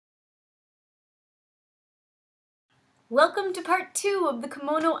Welcome to part 2 of the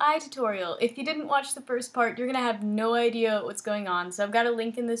Kemono eye tutorial. If you didn't watch the first part, you're gonna have no idea what's going on, so I've got a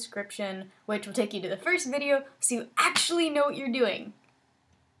link in the description which will take you to the first video so you actually know what you're doing.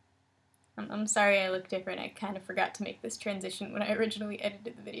 I'm sorry I look different. I kind of forgot to make this transition when I originally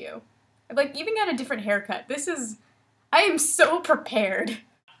edited the video. I've even got a different haircut. I am so prepared.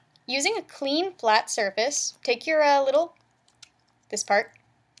 Using a clean, flat surface, take your this part,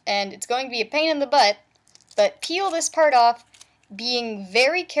 and it's going to be a pain in the butt, but peel this part off, being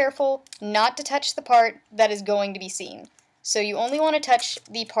very careful not to touch the part that is going to be seen. So you only want to touch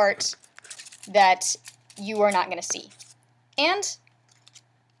the part that you are not going to see. And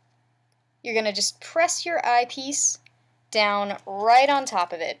you're going to just press your eyepiece down right on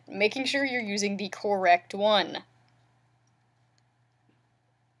top of it, making sure you're using the correct one.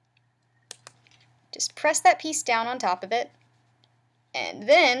 Just press that piece down on top of it, and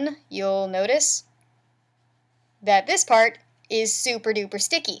then you'll notice that this part is super duper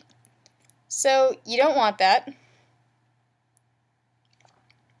sticky. So you don't want that.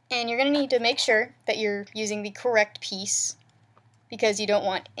 And you're going to need to make sure that you're using the correct piece because you don't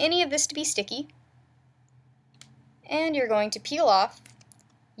want any of this to be sticky. And you're going to peel off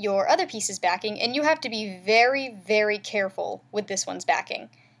your other piece's backing, and you have to be very, very careful with this one's backing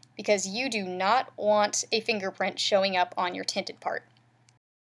because you do not want a fingerprint showing up on your tinted part.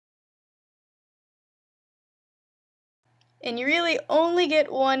 And you really only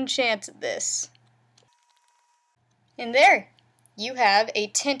get one chance at this. And there, you have a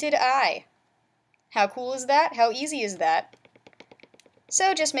tinted eye. How cool is that? How easy is that?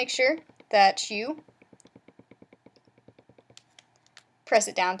 So just make sure that you press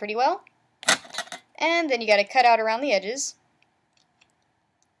it down pretty well. And then you gotta cut out around the edges.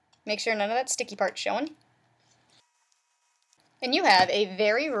 Make sure none of that sticky part's showing. And you have a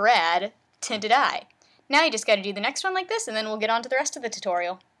very rad tinted eye. Now you just gotta do the next one like this, and then we'll get on to the rest of the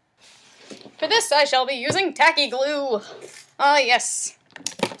tutorial. For this, I shall be using tacky glue. Ah, yes.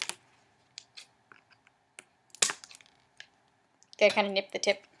 Gotta kind of nip the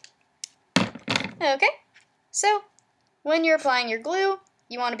tip. Okay, so when you're applying your glue,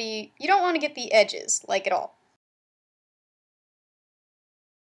 you don't want to get the edges, at all.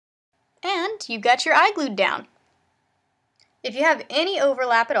 And you've got your eye glued down. If you have any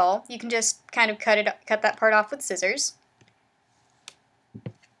overlap at all, you can just kind of cut that part off with scissors.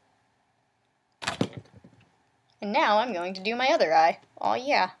 And now I'm going to do my other eye. Aw,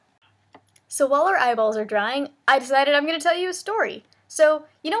 yeah. So while our eyeballs are drying, I decided I'm going to tell you a story. So,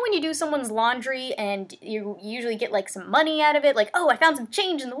 you know when you do someone's laundry and you usually get some money out of it, oh, I found some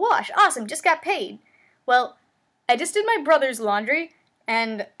change in the wash, awesome, just got paid. Well, I just did my brother's laundry,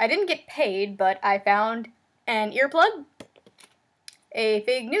 and I didn't get paid, but I found an earplug, a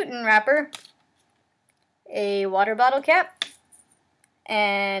Fig Newton wrapper, a water bottle cap,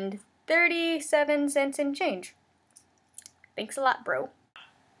 and 37 cents in change. Thanks a lot, bro.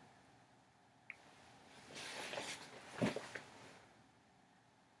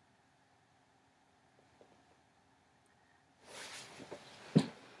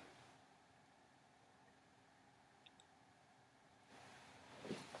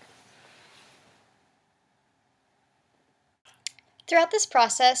 Throughout this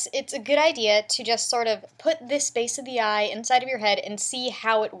process, it's a good idea to just sort of put this base of the eye inside of your head and see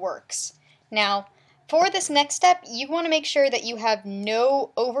how it works. Now, for this next step, you want to make sure that you have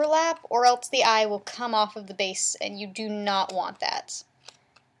no overlap, or else the eye will come off of the base, and you do not want that.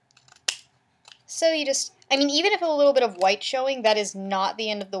 So you just, even if a little bit of white showing, that is not the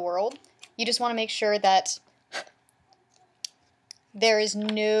end of the world. You just want to make sure that there is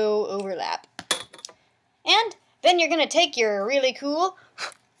no overlap. And then you're going to take your really cool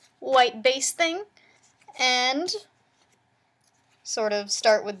white base thing and sort of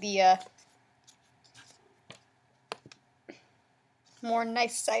start with the more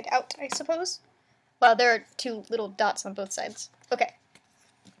nice side out, I suppose. Well, there are two little dots on both sides. Okay.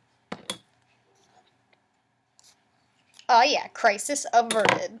 Oh yeah, crisis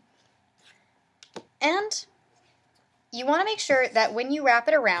averted. And you want to make sure that when you wrap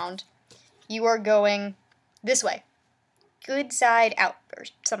it around, you are going this way. Good side out, or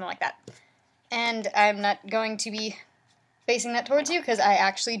something like that. And I'm not going to be facing that towards you because I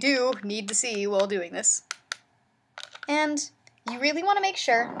actually do need to see while doing this. And you really want to make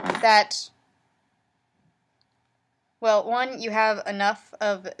sure that, well, one, you have enough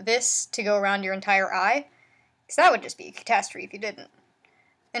of this to go around your entire eye, because that would just be a catastrophe if you didn't.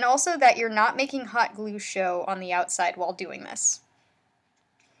 And also that you're not making hot glue show on the outside while doing this.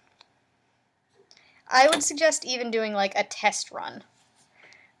 I would suggest even doing a test run.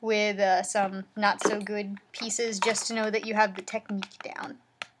 with some not so good pieces just to know that you have the technique down.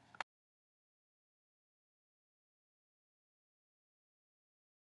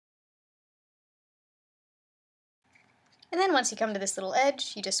 And then once you come to this little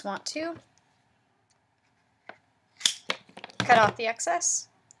edge, you just want to cut off the excess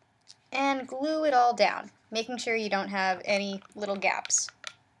and glue it all down, making sure you don't have any little gaps.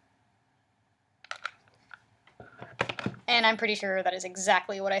 And I'm pretty sure that is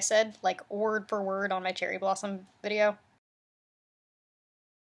exactly what I said, like word for word on my cherry blossom video.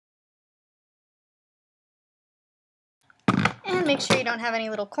 And make sure you don't have any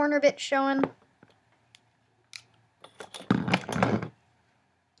little corner bits showing.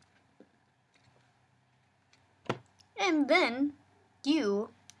 And then you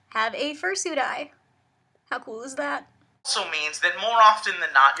have a fursuit eye. How cool is that? Also means that more often than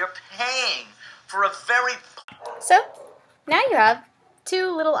not, you're paying for a very... So, now you have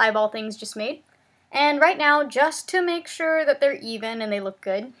two little eyeball things just made. And right now, just to make sure that they're even and they look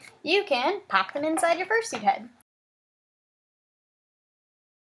good, you can pop them inside your fursuit head.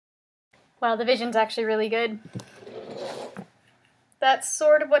 Wow, the vision's actually really good. That's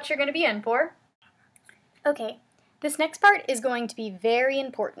sort of what you're going to be in for. Okay, this next part is going to be very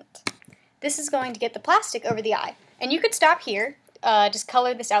important. This is going to get the plastic over the eye. And you could stop here, just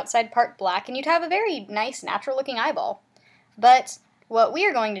color this outside part black, and you'd have a very nice, natural-looking eyeball. But what we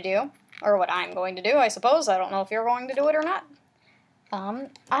are going to do, or what I'm going to do, I suppose, I don't know if you're going to do it or not,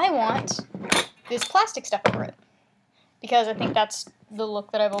 I want this plastic stuff over it. Because I think that's the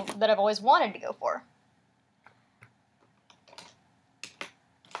look that I've always wanted to go for.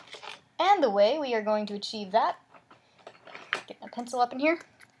 And the way we are going to achieve that, get my pencil up in here,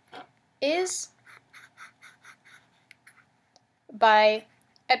 is by,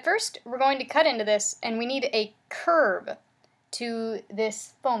 at first, we're going to cut into this, and we need a curve to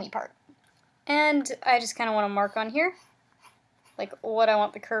this foamy part. And I just kind of want to mark on here, like what I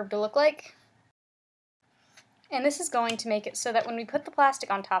want the curve to look like. And this is going to make it so that when we put the plastic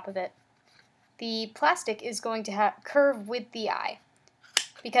on top of it, the plastic is going to curve with the eye.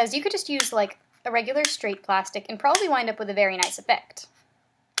 Because you could just use like a regular straight plastic and probably wind up with a very nice effect.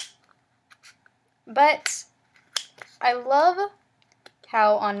 But I love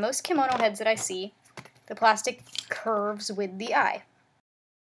how on most kimono heads that I see, the plastic curves with the eye.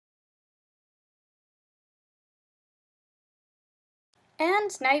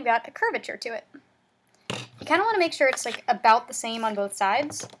 And now you've got a curvature to it. You kind of want to make sure it's like about the same on both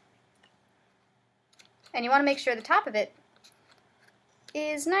sides. And you want to make sure the top of it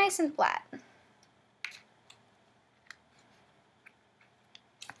is nice and flat.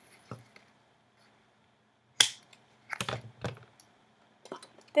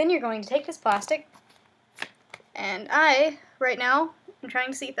 Then you're going to take this plastic, and right now, I'm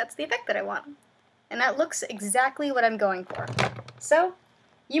trying to see if that's the effect that I want. And that looks exactly what I'm going for. So,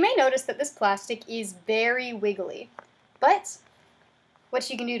 you may notice that this plastic is very wiggly, but what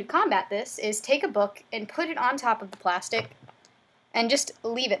you can do to combat this is take a book and put it on top of the plastic and just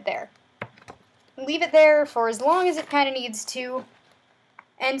leave it there. Leave it there for as long as it kind of needs to,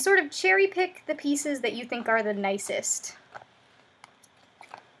 and sort of cherry pick the pieces that you think are the nicest.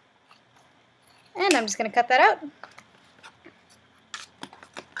 And I'm just going to cut that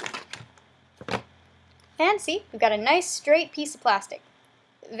out. And see, we've got a nice straight piece of plastic.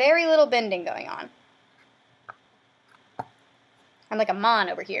 Very little bending going on. I'm like a mon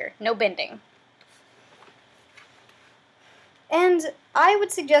over here, no bending. And I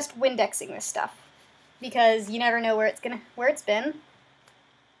would suggest Windexing this stuff, because you never know where it's been.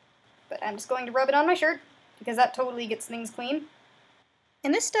 But I'm just going to rub it on my shirt, because that totally gets things clean.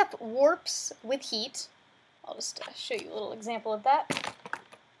 And this stuff warps with heat. I'll just show you a little example of that.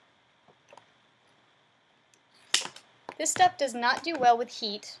 This stuff does not do well with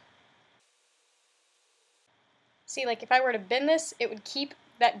heat. See, like if I were to bend this, it would keep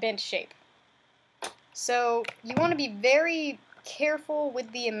that bent shape. So you want to be very careful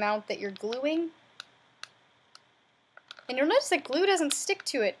with the amount that you're gluing. And you'll notice that glue doesn't stick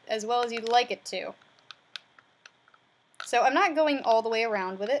to it as well as you'd like it to. So I'm not going all the way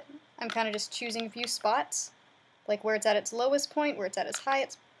around with it. I'm kind of just choosing a few spots, like where it's at its lowest point, where it's at its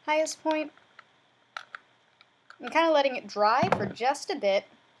highest point. I'm kind of letting it dry for just a bit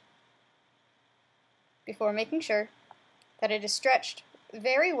before making sure that it is stretched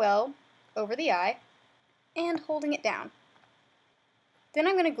very well over the eye and holding it down. Then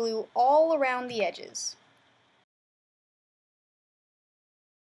I'm going to glue all around the edges.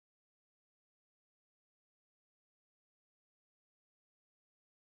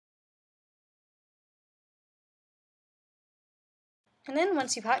 And then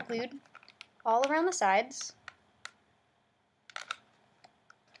once you've hot glued all around the sides,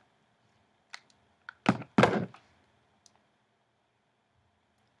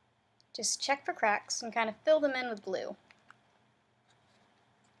 just check for cracks and kind of fill them in with glue.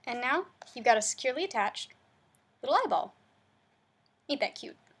 And now you've got a securely attached little eyeball. Ain't that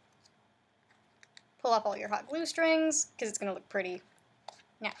cute? Pull off all your hot glue strings, because it's going to look pretty.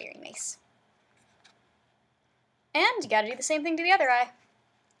 Not very nice. And you got to do the same thing to the other eye.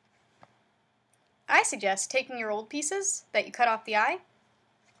 I suggest taking your old pieces that you cut off the eye,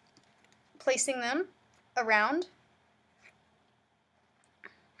 placing them around,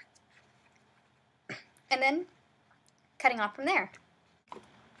 and then cutting off from there.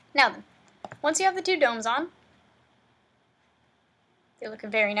 Now then, once you have the two domes on, they're looking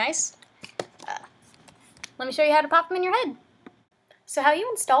very nice. Let me show you how to pop them in your head. So how you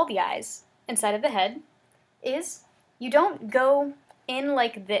install the eyes inside of the head is you don't go in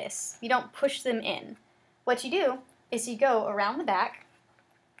like this. You don't push them in. What you do is you go around the back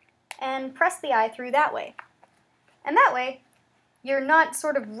and press the eye through that way. And that way, you're not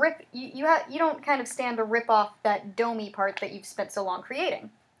sort of you don't kind of stand to rip off that domey part that you've spent so long creating.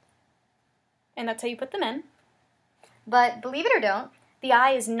 And that's how you put them in. But believe it or don't, the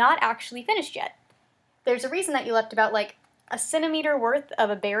eye is not actually finished yet. There's a reason that you left about like a centimeter worth of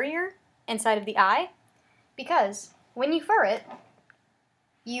a barrier inside of the eye, because when you fur it,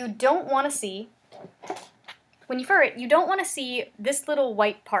 you don't want to see this little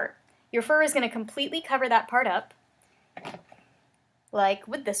white part. Your fur is going to completely cover that part up, like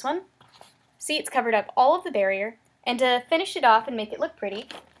with this one. See, it's covered up all of the barrier, and to finish it off and make it look pretty,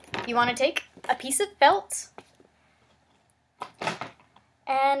 you want to take a piece of felt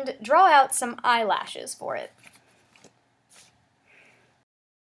and draw out some eyelashes for it.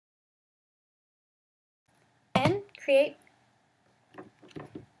 And create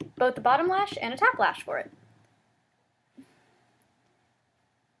both the bottom lash and a top lash for it.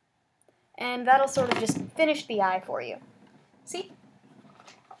 And that'll sort of just finish the eye for you. See?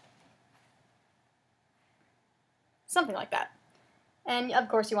 Something like that. And of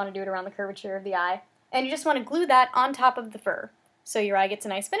course you want to do it around the curvature of the eye. And you just want to glue that on top of the fur, so your eye gets a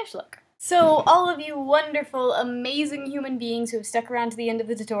nice finished look. So all of you wonderful, amazing human beings who have stuck around to the end of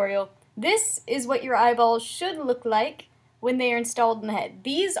the tutorial, this is what your eyeballs should look like when they are installed in the head.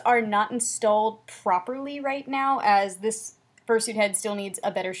 These are not installed properly right now, as this fursuit head still needs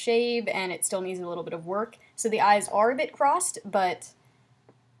a better shave and it still needs a little bit of work. So the eyes are a bit crossed, but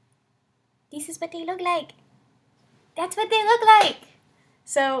this is what they look like. That's what they look like!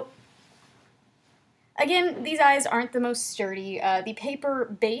 So, again, these eyes aren't the most sturdy. The paper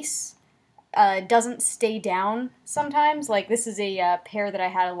base doesn't stay down sometimes. Like, this is a pair that I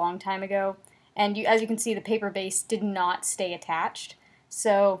had a long time ago, and as you can see, the paper base did not stay attached.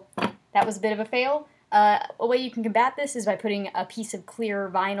 So, that was a bit of a fail. A way you can combat this is by putting a piece of clear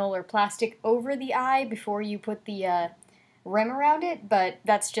vinyl or plastic over the eye before you put the rim around it, but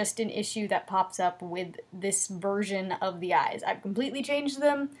that's just an issue that pops up with this version of the eyes. I've completely changed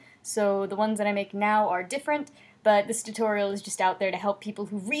them, so the ones that I make now are different, but this tutorial is just out there to help people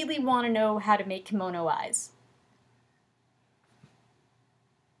who really want to know how to make kimono eyes.